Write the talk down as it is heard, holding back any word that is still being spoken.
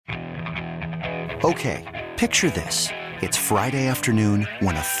Okay, picture this. It's Friday afternoon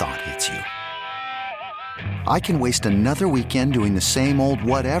when a thought hits you. I can waste another weekend doing the same old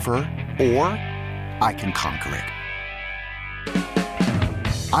whatever, or I can conquer it.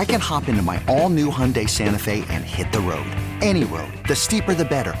 I can hop into my all-new Hyundai Santa Fe and hit the road. Any road. The steeper, the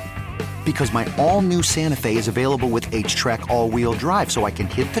better. Because my all-new Santa Fe is available with H-Track all-wheel drive, so I can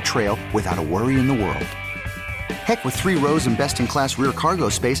hit the trail without a worry in the world. Heck, with 3 rows and best-in-class rear cargo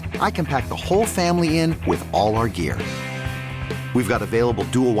space, I can pack the whole family in with all our gear. We've got available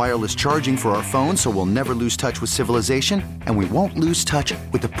dual wireless charging for our phones, so we'll never lose touch with civilization, and we won't lose touch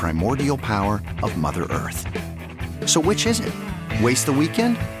with the primordial power of Mother Earth. So which is it? Waste the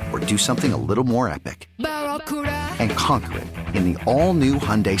weekend or do something a little more epic? And conquer it in the all-new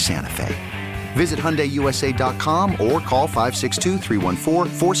Hyundai Santa Fe. Visit HyundaiUSA.com or call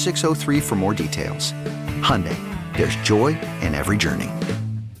 562-314-4603 for more details. Hyundai, there's joy in every journey.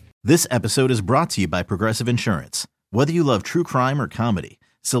 This episode is brought to you by Progressive Insurance. Whether you love true crime or comedy,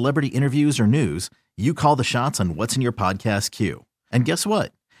 celebrity interviews or news, you call the shots on what's in your podcast queue. And guess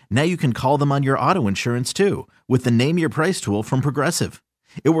what? Now you can call them on your auto insurance too with the Name Your Price tool from Progressive.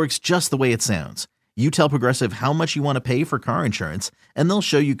 It works just the way it sounds. You tell Progressive how much you want to pay for car insurance, and they'll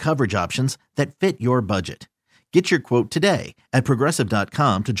show you coverage options that fit your budget. Get your quote today at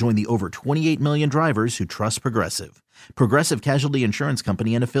Progressive.com to join the over 28 million drivers who trust Progressive. Progressive Casualty Insurance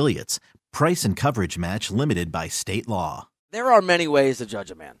Company and Affiliates. Price and coverage match limited by state law. There are many ways to judge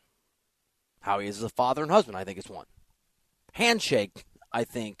a man. How he is as a father and husband, I think, is one. Handshake, I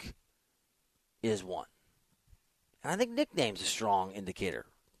think, is one. And I think nickname's a strong indicator.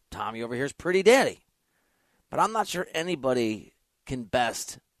 Tommy over here is Pretty Daddy. But I'm not sure anybody can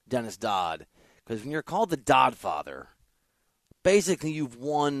best Dennis Dodd. Because when you're called the Dodd Father, basically you've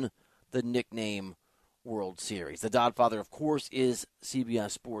won the nickname World Series. The Dodd Father, of course, is CBS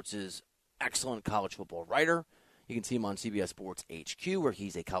Sports' excellent college football writer. You can see him on CBS Sports HQ, where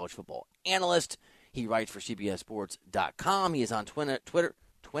he's a college football analyst. He writes for CBSSports.com. He is on Twitter?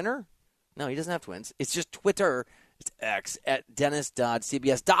 No, he doesn't have twins. It's just Twitter. It's X at Dennis Dodd,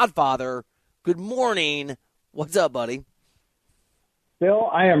 CBS. Dodd Father, good morning. What's up, buddy? Bill,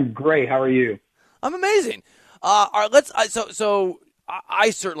 I am great. How are you? I'm amazing. All right, So I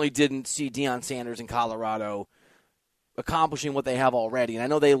certainly didn't see Deion Sanders in Colorado accomplishing what they have already. And I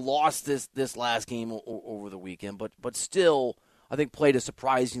know they lost this last game over the weekend, but still, I think played a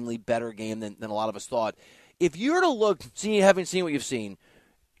surprisingly better game than a lot of us thought. If you were to look, having seen what you've seen,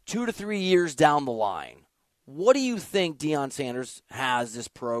 2 to 3 years down the line, what do you think Deion Sanders has this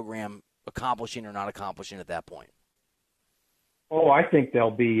program accomplishing or not accomplishing at that point? Oh, I think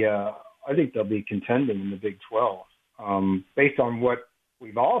they'll be contending in the Big 12, based on what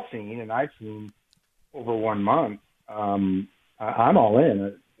we've all seen, and I've seen over 1 month. I'm all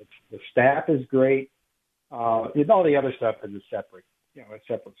in. The staff is great. All the other stuff is a separate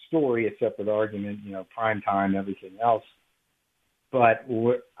story, a separate argument. Prime time, everything else. But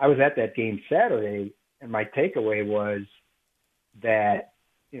I was at that game Saturday, and my takeaway was that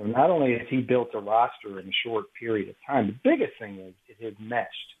not only has he built a roster in a short period of time, the biggest thing is it has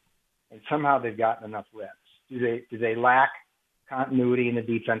meshed, and somehow they've gotten enough reps. Do they lack continuity in the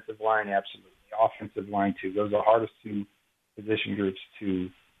defensive line? Absolutely. Offensive line too. Those are the hardest 2 position groups to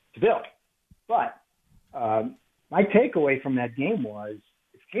build. But my takeaway from that game was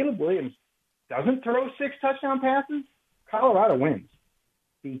if Caleb Williams doesn't throw 6 touchdown passes, Colorado wins,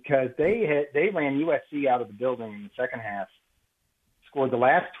 because they ran USC out of the building in the second half, scored the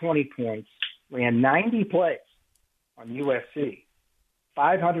last 20 points, ran 90 plays on USC,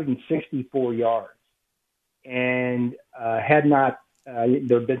 564 yards, and had not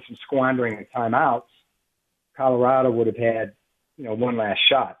there had been some squandering of timeouts, Colorado would have had one last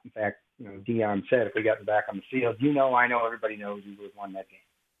shot. In fact, Deion said if we got back on the field, I know, everybody knows we would have won that game.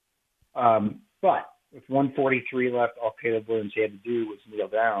 But with 1:43 left, all Caleb Williams had to do was kneel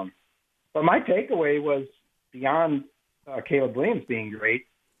down. But my takeaway was, beyond Caleb Williams being great,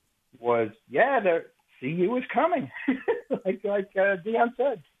 was, the CU is coming, like Deion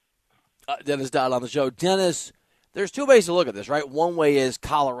said. Dennis Dodd on the show. Dennis, there's 2 ways to look at this, right? One way is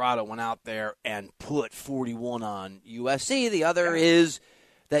Colorado went out there and put 41 on USC. The other is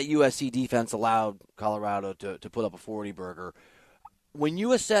that USC defense allowed Colorado to put up a 40-burger. When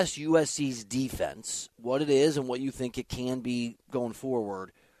you assess USC's defense, what it is and what you think it can be going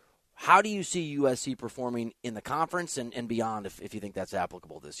forward, how do you see USC performing in the conference and beyond, if you think that's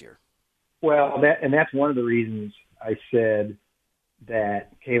applicable this year? Well, that's one of the reasons I said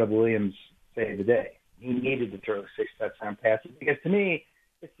that Caleb Williams saved the day. He needed to throw 6 touchdown passes because, to me,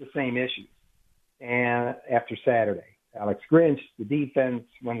 it's the same issues. And after Saturday, Alex Grinch, the defense,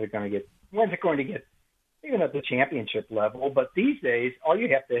 when they're going to get wasn't going to get even at the championship level. But these days, all you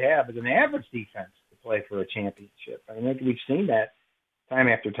have to have is an average defense to play for a championship. I think we've seen that time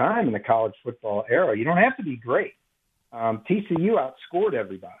after time in the college football era. You don't have to be great. TCU outscored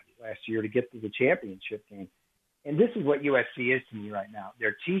everybody last year to get to the championship game. And this is what USC is to me right now.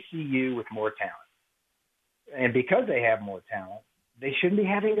 They're TCU with more talent. And because they have more talent, they shouldn't be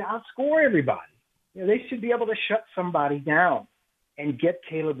having to outscore everybody. They should be able to shut somebody down and get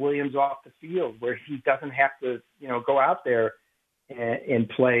Caleb Williams off the field where he doesn't have to, go out there and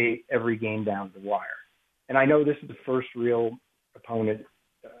play every game down the wire. And I know this is the first real opponent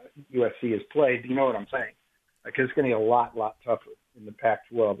USC has played. You know what I'm saying? Because it's going to be a lot tougher in the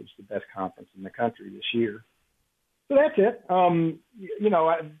Pac-12, which is the best conference in the country this year. So that's it.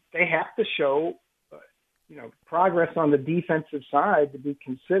 They have to show, progress on the defensive side to be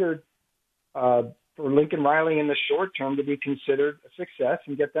considered for Lincoln Riley in the short term to be considered a success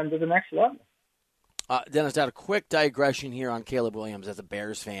and get them to the next level. Dennis, a quick digression here on Caleb Williams as a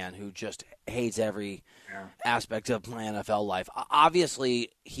Bears fan who just hates every aspect of my NFL life. Obviously,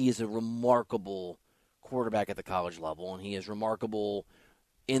 he is a remarkable quarterback at the college level, and he is remarkable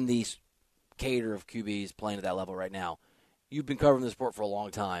in the cadre of QBs playing at that level right now. You've been covering the sport for a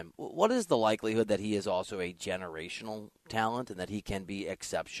long time. What is the likelihood that he is also a generational talent and that he can be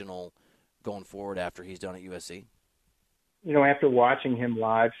exceptional going forward after he's done at USC? After watching him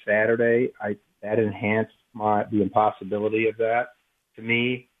live Saturday, that enhanced the impossibility of that to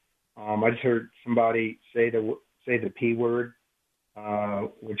me. I just heard somebody say the P word,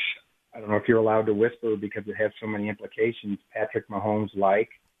 which I don't know if you're allowed to whisper because it has so many implications. Patrick Mahomes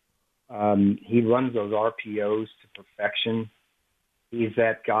he runs those RPOs to perfection. He's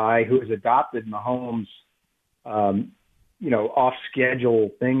that guy who has adopted Mahomes, off schedule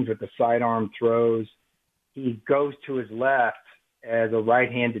things with the sidearm throws. He goes to his left as a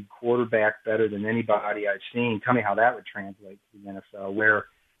right-handed quarterback better than anybody I've seen. Tell me how that would translate to the NFL, where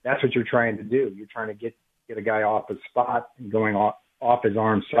that's what you're trying to do. You're trying to get a guy off his spot and going off his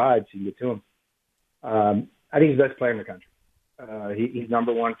arm side so you can get to him. I think he's the best player in the country. He's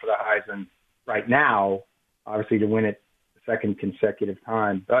number one for the Heisman right now, obviously to win it the second consecutive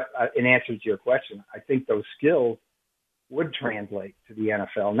time. But in answer to your question, I think those skills would translate to the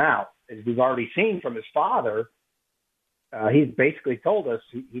NFL. Now, as we've already seen from his father, he's basically told us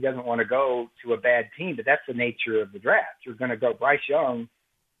he doesn't want to go to a bad team, but that's the nature of the draft. You're going to go. Bryce Young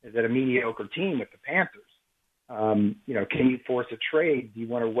is at a mediocre team with the Panthers. Can you force a trade? Do you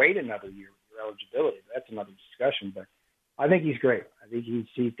want to wait another year with your eligibility? That's another discussion, but I think he's great. I think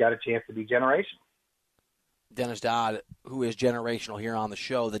he's got a chance to be generational. Dennis Dodd, who is generational here on the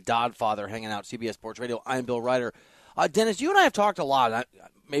show, the Dodd father hanging out CBS Sports Radio. I'm Bill Reiter. Dennis, you and I have talked a lot,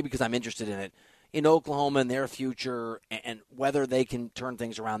 maybe because I'm interested in it, in Oklahoma and their future and whether they can turn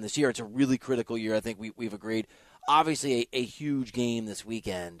things around this year. It's a really critical year. I think we've agreed. Obviously, a huge game this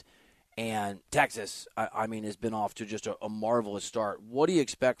weekend. And Texas, has been off to just a marvelous start. What do you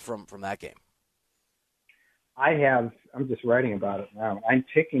expect from that game? I'm just writing about it now. I'm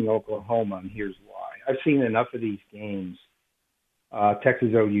picking Oklahoma, and here's why. I've seen enough of these games. Texas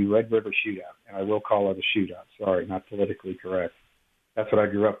OU, Red River shootout, and I will call it a shootout. Sorry, not politically correct. That's what I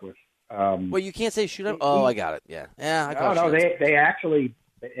grew up with. Well, you can't say shootout? Oh, I got it. Yeah. No, they actually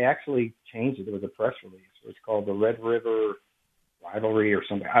changed it. There was a press release. It was called the Red River Rivalry or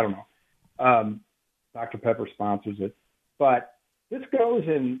something. I don't know. Dr. Pepper sponsors it. But this goes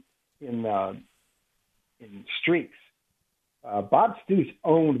in streaks. Bob Stoops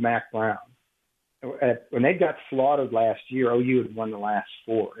owned Mac Brown. When they got slaughtered last year, OU had won the last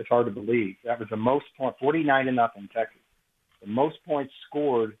four. It's hard to believe. That was the most points, 49-0 Texas. The most points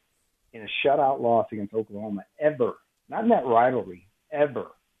scored in a shutout loss against Oklahoma ever. Not in that rivalry, ever.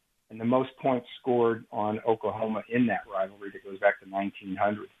 And the most points scored on Oklahoma in that rivalry that goes back to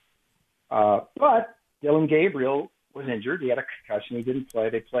 1900. But Dylan Gabriel was injured. He had a concussion. He didn't play.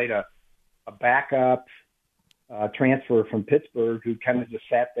 They played a backup transfer from Pittsburgh who kind of just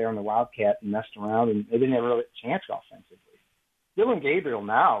sat there on the Wildcat and messed around, and they didn't have really a chance offensively. Dylan Gabriel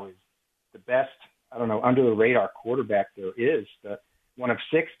now is the best, under-the-radar quarterback there is. One of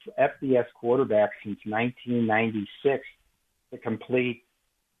 6 FBS quarterbacks since 1996 to complete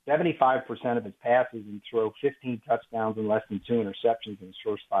 75% of his passes and throw 15 touchdowns and less than 2 interceptions in his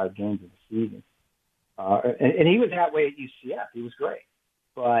first 5 games of the season. And he was that way at UCF. He was great.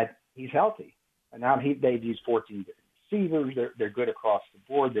 But he's healthy. And now they've used 14 different receivers. They're good across the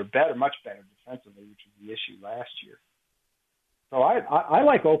board. They're better, much better defensively, which was the issue last year. So I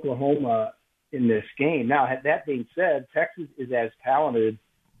like Oklahoma in this game. Now, that being said, Texas is as talented,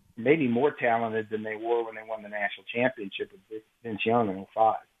 maybe more talented than they were when they won the national championship with Vince Young in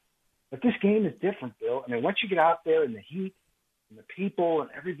 2005. But this game is different, Bill. I mean, once you get out there in the heat and the people and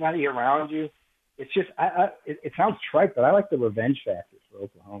everybody around you, it's just it sounds trite, but I like the revenge factor for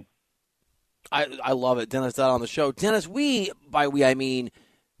Oklahoma. I love it. Dennis Dodd on the show. Dennis, by we I mean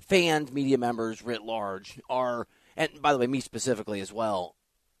fans, media members writ large, are, and by the way, me specifically as well,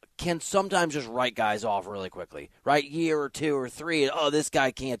 can sometimes just write guys off really quickly, right? Year or two or three, and, this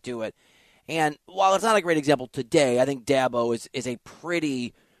guy can't do it. And while it's not a great example today, I think Dabo is a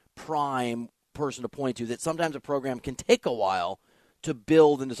pretty prime person to point to, that sometimes a program can take a while to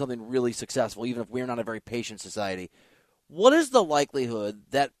build into something really successful, even if we're not a very patient society. What is the likelihood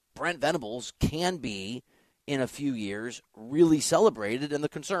that Brent Venables can be, in a few years, really celebrated? And the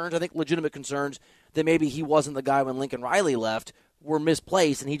concerns, I think legitimate concerns, that maybe he wasn't the guy when Lincoln Riley left, were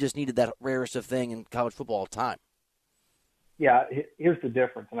misplaced, and he just needed that rarest of thing in college football all the time. Yeah, here's the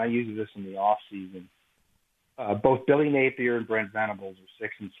difference, and I used this in the offseason. Both Billy Napier and Brent Venables were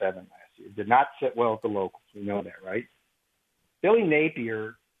 6 and 7 last year. Did not sit well at the locals. We know that, right? Billy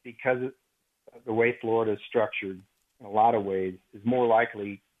Napier, because of the way Florida is structured in a lot of ways, is more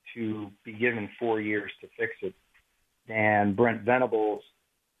likely to be given 4 years to fix it than Brent Venables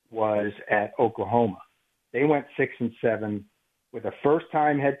was at Oklahoma. They went 6 and 7 with a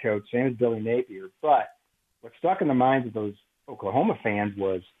first-time head coach, same as Billy Napier. But what stuck in the minds of those Oklahoma fans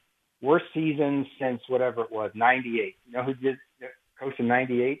was worst season since whatever it was, 98. You know who did coach in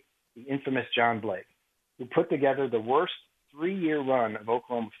 98? The infamous John Blake, who put together the worst 3-year run of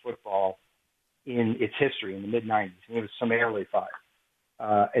Oklahoma football in its history in the mid-90s. And it was summarily fired.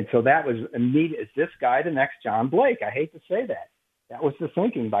 And so that was immediate. Is this guy the next John Blake? I hate to say that. That was the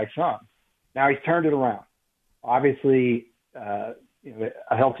thinking by some. Now he's turned it around. Obviously, a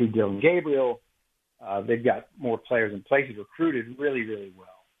healthy Dylan Gabriel. They've got more players in place. He's recruited really, really well.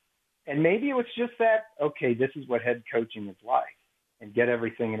 And maybe it was just that, okay, this is what head coaching is like, and get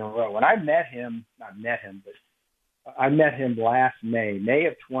everything in a row. And I met him last May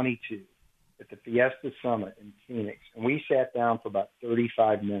of 22 at the Fiesta Summit in Phoenix. And we sat down for about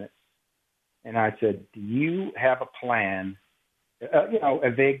 35 minutes. And I said, do you have a plan,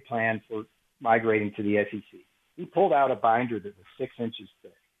 a vague plan for migrating to the SEC? He pulled out a binder that was 6 inches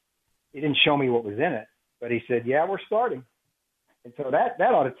thick. He didn't show me what was in it, but he said, yeah, we're starting. And so that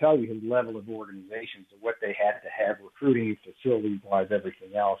ought to tell you his level of organization, so what they had to have, recruiting, facilities-wise,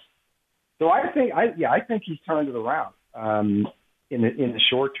 everything else. So I think he's turned it around in the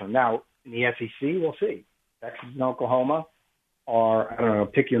short term. Now, in the SEC, we'll see. Texas and Oklahoma are, I don't know,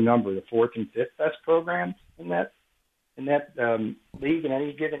 pick your number, the 4th and 5th best programs in that league in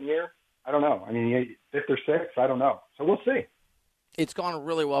any given year. I don't know. I mean, 5th or 6th, I don't know. So we'll see. It's gone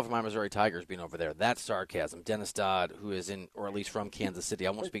really well for my Missouri Tigers being over there. That's sarcasm. Dennis Dodd, who is in, or at least from Kansas City. I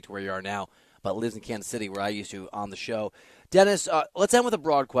won't speak to where you are now, but lives in Kansas City, where I used to on the show. Dennis, let's end with a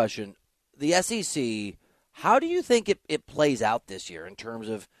broad question. The SEC, how do you think it plays out this year in terms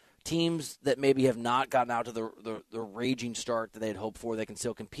of teams that maybe have not gotten out to the raging start that they'd hoped for, they can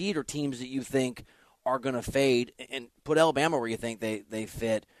still compete, or teams that you think are going to fade? And put Alabama where you think they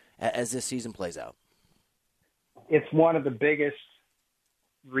fit as this season plays out. It's one of the biggest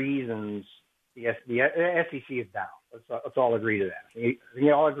reasons the SEC is down. Let's all agree to that. We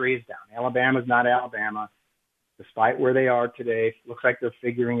all agree it's down. Alabama's not Alabama, despite where they are today. Looks like they're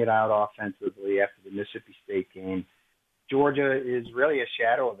figuring it out offensively after the Mississippi State game. Georgia is really a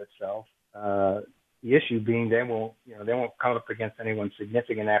shadow of itself. The issue being they won't come up against anyone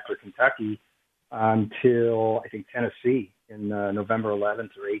significant after Kentucky until I think Tennessee in November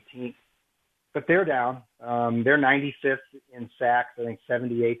 11th or 18th. But they're down. They're 95th in sacks, I think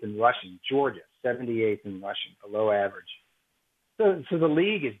 78th in rushing. Georgia, 78th in rushing, below average. So the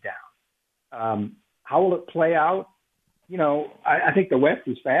league is down. How will it play out? I think the West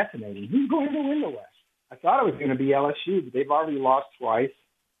is fascinating. Who's going to win the West? I thought it was going to be LSU, but they've already lost twice,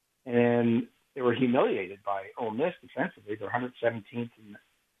 and they were humiliated by Ole Miss defensively. They're 117th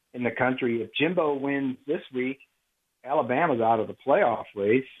in the country. If Jimbo wins this week, Alabama's out of the playoff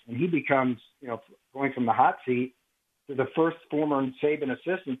race, and he becomes, going from the hot seat to the first former Saban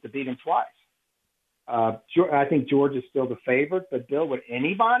assistant to beat him twice. I think Georgia's still the favorite, but Bill, would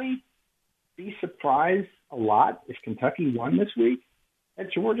anybody be surprised a lot if Kentucky won this week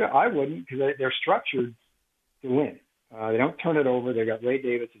at Georgia? I wouldn't, because they're structured to win. They don't turn it over. They've got Ray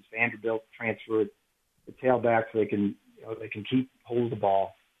Davis as Vanderbilt transferred the tailback, so they can keep hold of the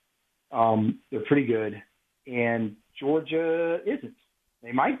ball. They're pretty good, and Georgia isn't.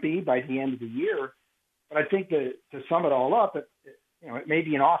 They might be by the end of the year, but I think to sum it all up, it may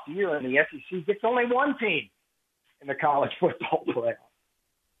be an off year, and the SEC gets only one team in the college football playoff.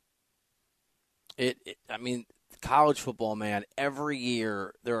 college football, man, every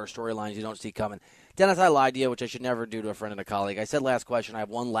year there are storylines you don't see coming. Dennis, I lied to you, which I should never do to a friend and a colleague. I said last question. I have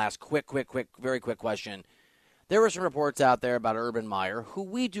one last very quick question. There were some reports out there about Urban Meyer, who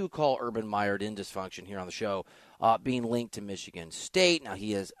we do call Urban Meyer in dysfunction here on the show, being linked to Michigan State. Now,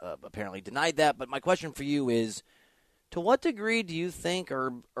 he has apparently denied that, but my question for you is, to what degree do you think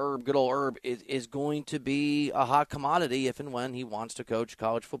good old Herb, is going to be a hot commodity if and when he wants to coach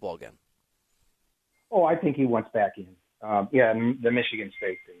college football again? Oh, I think he wants back in. Yeah, the Michigan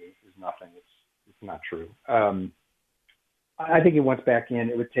State thing is nothing. It's not true. I think he wants back in.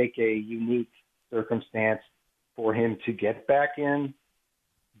 It would take a unique circumstance for him to get back in,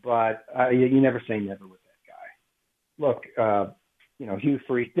 but you never say never with that guy. Look, Hugh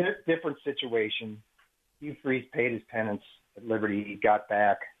Freeze, different situation. Hugh Freeze paid his penance at Liberty. He got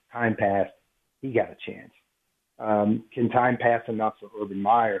back. Time passed. He got a chance. Can time pass enough for Urban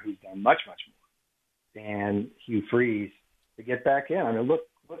Meyer, who's done much, much more than Hugh Freeze, to get back in? I mean, look,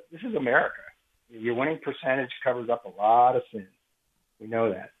 this is America. Your winning percentage covers up a lot of sins. We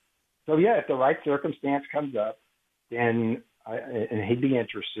know that. So, yeah, if the right circumstance comes up, then and he'd be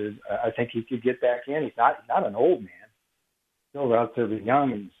interested, I think he could get back in. He's not an old man. Still relatively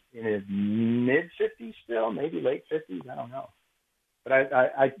young. He's in his mid-50s still, maybe late 50s. I don't know. But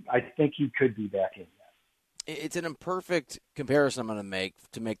I think he could be back in. It's an imperfect comparison I'm going to make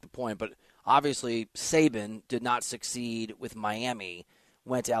the point, but obviously Saban did not succeed with Miami,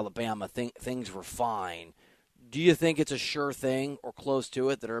 went to Alabama. Things were fine. Do you think it's a sure thing or close to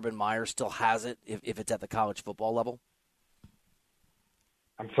it that Urban Meyer still has it if it's at the college football level?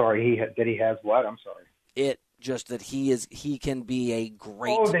 I'm sorry, he has what? I'm sorry. It just that he can be a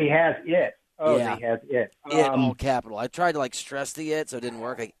great. Oh, he has it. Oh, yeah. He has it. It all capital. I tried to stress the it, so it didn't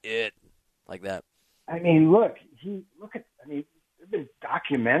work. Like that. I mean, there've been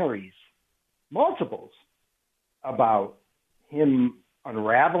documentaries, multiples, about him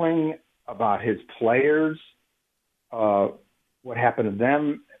unraveling, about his players, what happened to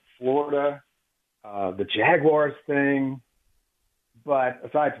them at Florida, the Jaguars thing. But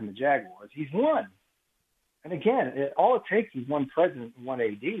aside from the Jaguars, he's won. And again, all it takes is one president and one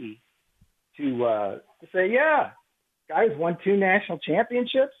AD to say, yeah, guys won 2 national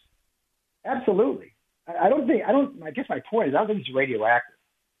championships. Absolutely. I guess my point is I don't think he's radioactive.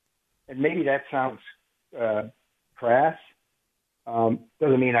 And maybe that sounds crass.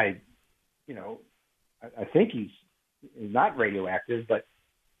 Doesn't mean I think he's not radioactive, but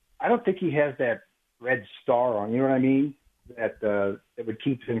I don't think he has that red star on, you know what I mean? That would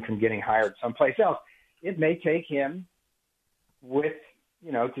keep him from getting hired someplace else. It may take him to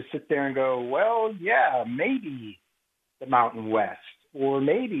sit there and go, well, yeah, maybe the Mountain West or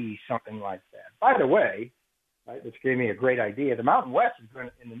maybe something like that. By the way, this gave me a great idea. The Mountain West is going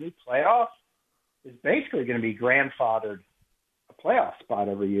to, in the new playoffs, is basically going to be grandfathered a playoff spot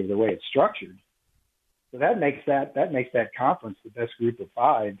every year the way it's structured. So that makes that conference the best group of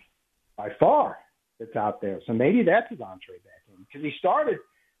 5 by far that's out there. So maybe that's his entree back in. Because he started,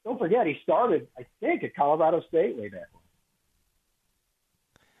 don't forget, I think, at Colorado State way back when.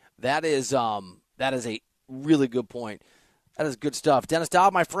 That is a really good point. That is good stuff. Dennis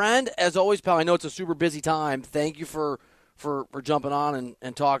Dodd, my friend, as always, pal, I know it's a super busy time. Thank you for jumping on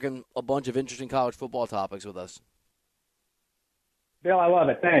and talking a bunch of interesting college football topics with us. Bill, I love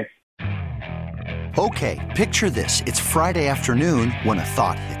it. Thanks. Okay, picture this. It's Friday afternoon when a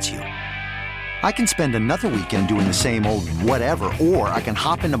thought hits you. I can spend another weekend doing the same old whatever, or I can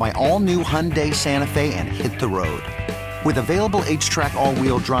hop into my all-new Hyundai Santa Fe and hit the road. With available H-Track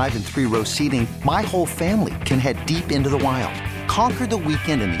all-wheel drive and 3-row seating, my whole family can head deep into the wild. Conquer the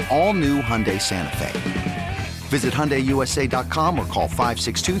weekend in the all-new Hyundai Santa Fe. Visit HyundaiUSA.com or call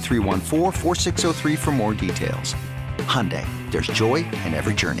 562-314-4603 for more details. Hyundai, there's joy in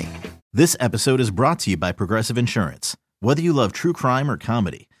every journey. This episode is brought to you by Progressive Insurance. Whether you love true crime or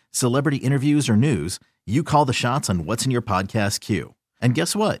comedy, celebrity interviews or news, you call the shots on what's in your podcast queue. And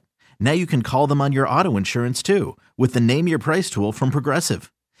guess what? Now you can call them on your auto insurance too with the Name Your Price tool from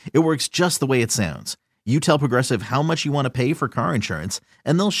Progressive. It works just the way it sounds. You tell Progressive how much you want to pay for car insurance,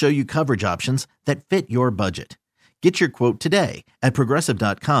 and they'll show you coverage options that fit your budget. Get your quote today at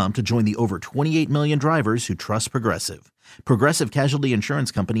Progressive.com to join the over 28 million drivers who trust Progressive. Progressive Casualty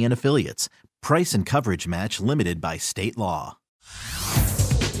Insurance Company and Affiliates. Price and coverage match limited by state law.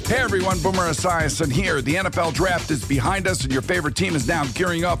 Hey everyone, Boomer Esiason here. The NFL draft is behind us and your favorite team is now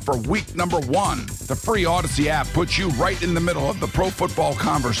gearing up for week number 1. The free Odyssey app puts you right in the middle of the pro football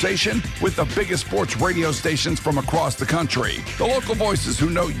conversation with the biggest sports radio stations from across the country. The local voices who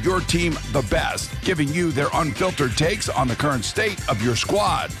know your team the best, giving you their unfiltered takes on the current state of your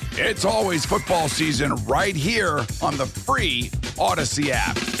squad. It's always football season right here on the free Odyssey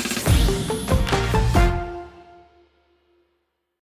app.